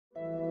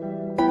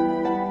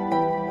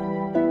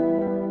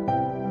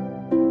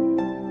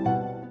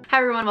Hi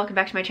everyone, welcome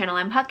back to my channel.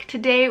 I'm Huck.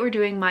 Today we're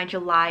doing my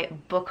July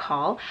book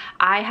haul.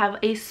 I have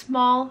a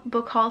small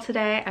book haul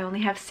today. I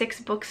only have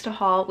 6 books to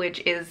haul, which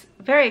is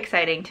very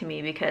exciting to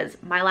me because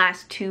my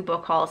last 2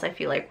 book hauls I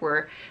feel like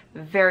were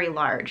very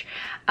large.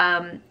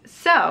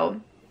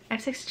 So I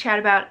have 6 to chat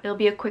about. It'll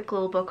be a quick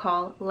little book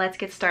haul. Let's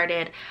get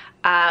started.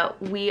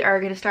 We are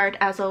going to start,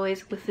 as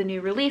always, with the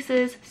new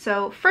releases.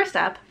 So first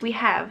up, we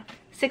have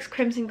 6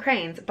 Crimson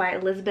Cranes by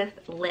Elizabeth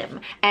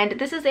Lim. And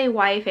this is a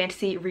YA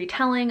fantasy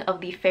retelling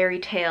of the fairy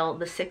tale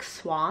The Six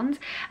Swans,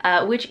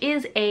 which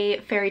is a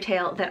fairy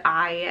tale that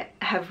I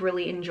have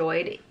really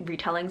enjoyed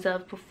retellings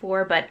of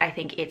before, but I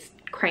think it's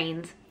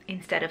cranes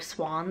instead of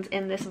swans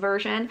in this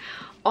version.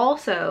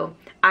 Also,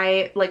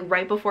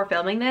 right before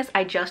filming this,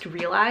 I just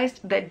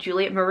realized that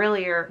Juliet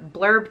Marillier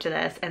blurbed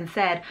this and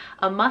said,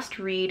 "A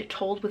must-read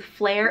told with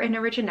flair and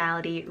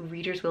originality,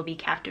 readers will be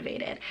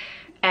captivated."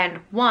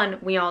 And 1,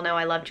 we all know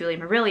I love Juliet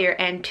Marillier,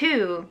 and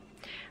 2,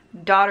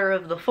 Daughter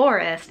of the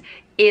Forest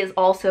is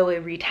also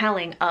a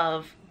retelling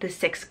of The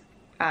Six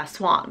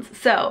Swans.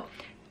 So,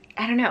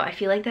 I don't know, I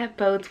feel like that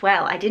bodes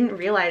well. I didn't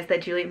realize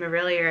that Juliet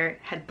Marillier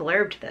had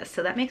blurbed this,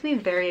 so that makes me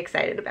very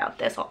excited about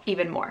this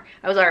even more.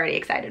 I was already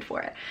excited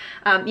for it.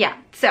 Yeah,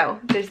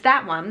 so there's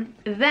that one.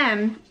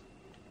 Then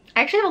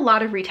I actually have a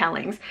lot of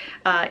retellings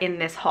in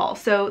this haul.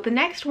 So the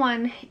next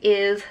one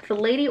is The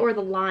Lady or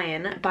the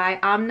Lion by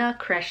Amna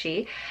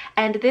Qureshi,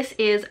 and this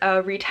is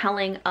a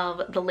retelling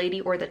of The Lady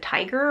or the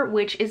Tiger,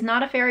 which is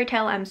not a fairy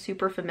tale I'm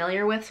super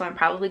familiar with, so I'm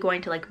probably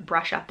going to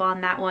brush up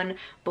on that one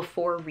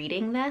before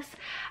reading this.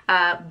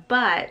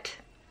 But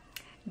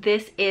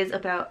this is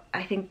about,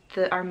 I think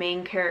our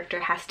main character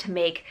has to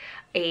make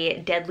a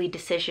deadly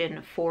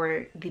decision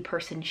for the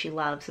person she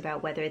loves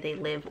about whether they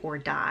live or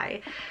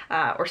die,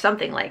 or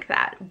something like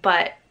that.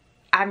 But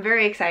I'm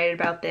very excited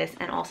about this,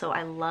 and also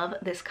I love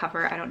this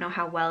cover. I don't know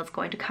how well it's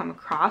going to come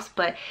across,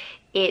 but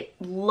it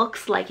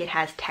looks like it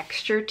has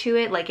texture to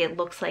it. It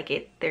looks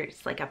like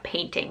there's a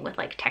painting with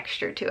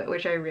texture to it,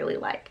 which I really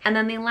like. And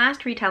then the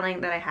last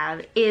retelling that I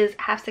have is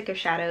Half Sick of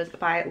Shadows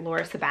by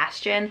Laura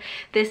Sebastian.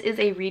 This is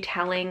a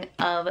retelling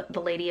of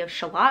The Lady of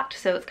Shalott,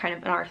 so it's kind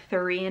of an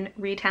Arthurian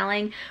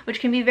retelling, which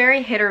can be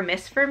very hit or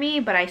miss for me,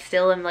 but I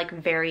still am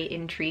very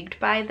intrigued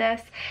by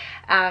this.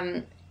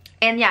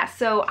 And yeah,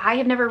 so I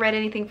have never read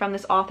anything from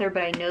this author,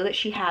 but I know that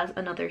she has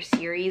another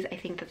series. I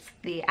think that's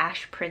the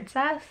Ash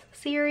Princess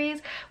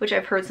series, which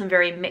I've heard some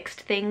very mixed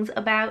things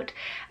about.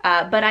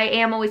 But I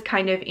am always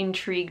kind of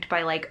intrigued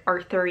by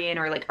Arthurian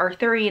or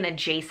Arthurian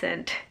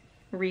adjacent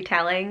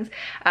retellings.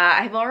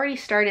 I've already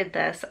started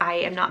this. I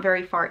am not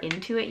very far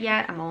into it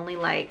yet. I'm only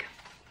I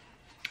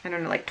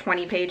don't know,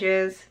 20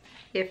 pages,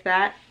 if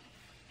that.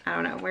 I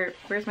don't know,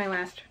 where's my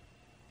last...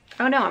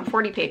 Oh no, I'm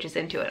 40 pages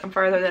into it. I'm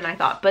farther than I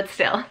thought, but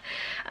still.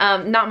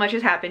 Not much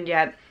has happened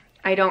yet.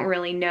 I don't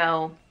really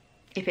know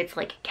if it's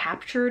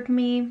captured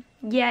me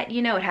yet,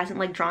 you know, it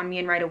hasn't drawn me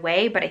in right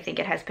away, but I think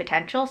it has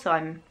potential, so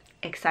I'm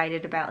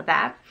excited about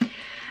that.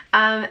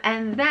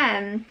 And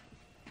then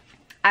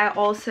I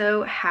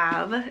also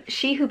have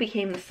She Who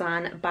Became the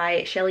Sun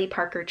by Shelley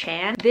Parker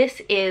Chan.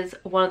 This is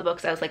one of the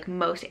books I was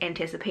most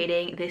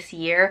anticipating this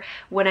year.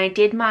 When I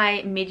did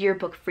my mid-year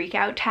book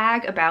freakout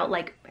tag about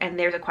and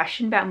there's a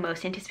question about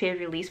most anticipated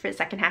release for the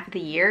second half of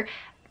the year,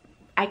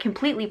 I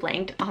completely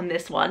blanked on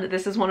this one.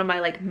 This is one of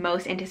my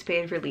most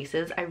anticipated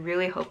releases. I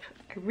really hope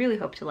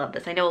to love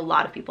this. I know a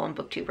lot of people on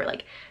BookTube are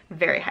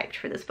very hyped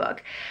for this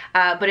book.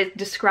 But it's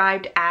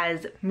described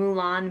as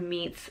Mulan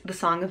meets The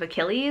Song of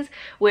Achilles,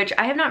 which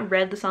I have not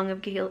read The Song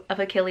of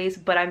Achilles,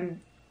 but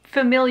I'm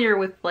familiar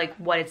with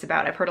what it's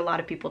about. I've heard a lot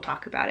of people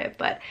talk about it,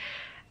 but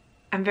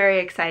I'm very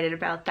excited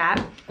about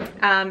that.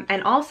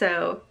 And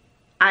also,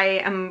 I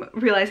am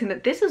realizing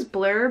that this is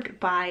blurbed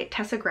by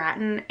Tessa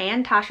Gratton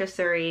and Tasha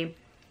Suri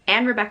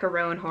and Rebecca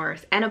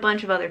Roanhorse and a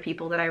bunch of other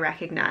people that I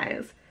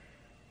recognize,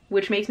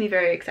 which makes me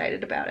very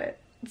excited about it.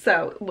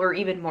 So we're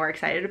even more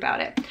excited about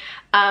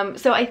it.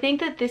 So I think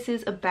that this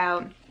is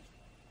about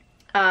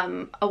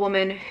a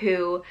woman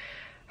who,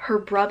 her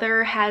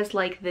brother has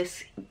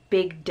this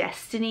big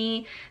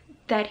destiny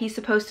that he's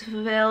supposed to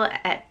fulfill,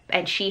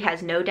 and she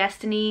has no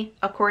destiny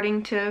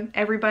according to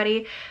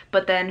everybody,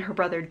 but then her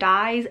brother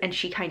dies and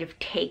she kind of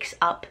takes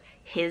up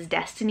his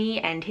destiny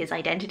and his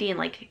identity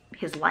and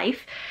his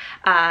life,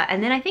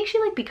 and then I think she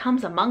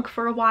becomes a monk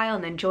for a while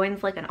and then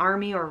joins an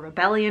army or a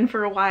rebellion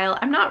for a while.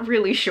 I'm not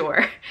really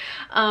sure,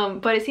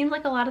 but it seems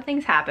like a lot of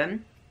things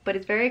happen, but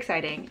it's very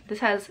exciting.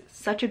 This has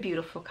such a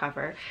beautiful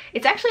cover.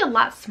 It's actually a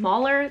lot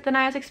smaller than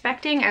I was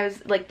expecting. I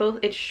was both,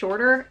 it's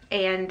shorter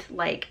and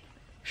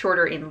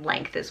shorter in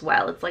length as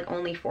well. It's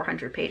only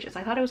 400 pages.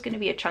 I thought it was going to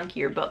be a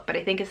chunkier book, but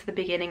I think it's the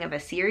beginning of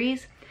a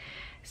series.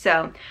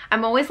 So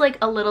I'm always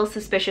a little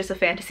suspicious of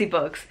fantasy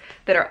books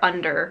that are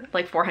under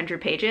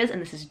 400 pages,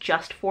 and this is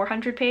just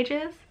 400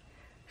 pages.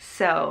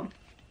 So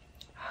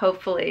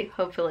hopefully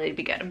it'll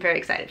be good. I'm very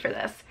excited for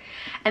this.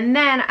 And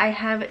then I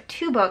have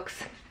 2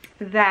 books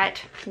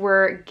that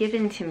were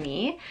given to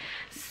me.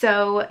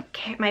 So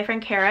my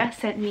friend Kara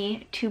sent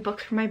me 2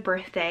 books for my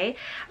birthday.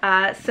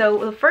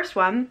 So the first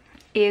one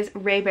is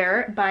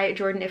Raybear by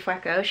Jordan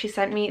Ifweko. She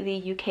sent me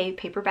the UK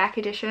paperback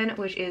edition,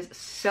 which is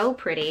so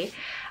pretty.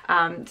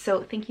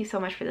 So thank you so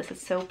much for this.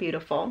 It's so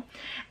beautiful.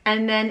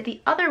 And then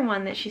the other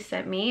one that she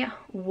sent me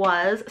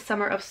was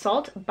Summer of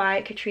Salt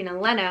by Katrina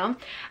Leno,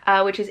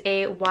 which is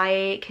a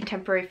YA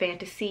contemporary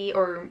fantasy,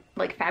 or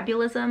like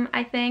fabulism,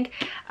 I think,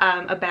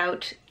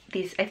 about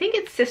these, I think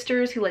it's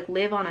sisters who like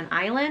live on an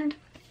island.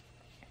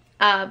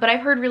 But I've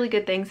heard really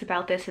good things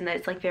about this, and that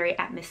it's like very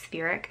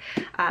atmospheric.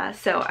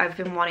 So I've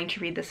been wanting to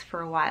read this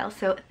for a while.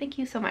 So thank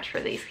you so much for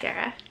these,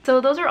 Kara.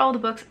 So those are all the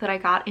books that I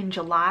got in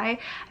July.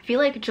 I feel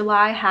like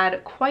July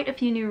had quite a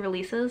few new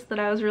releases that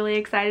I was really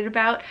excited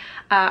about.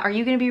 Are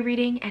you going to be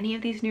reading any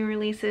of these new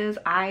releases?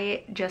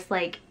 I just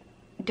like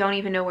don't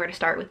even know where to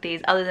start with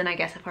these, other than I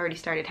guess I've already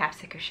started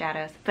Half Sick of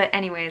Shadows. But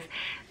anyways,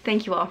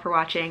 thank you all for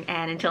watching,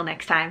 and until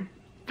next time,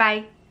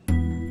 bye!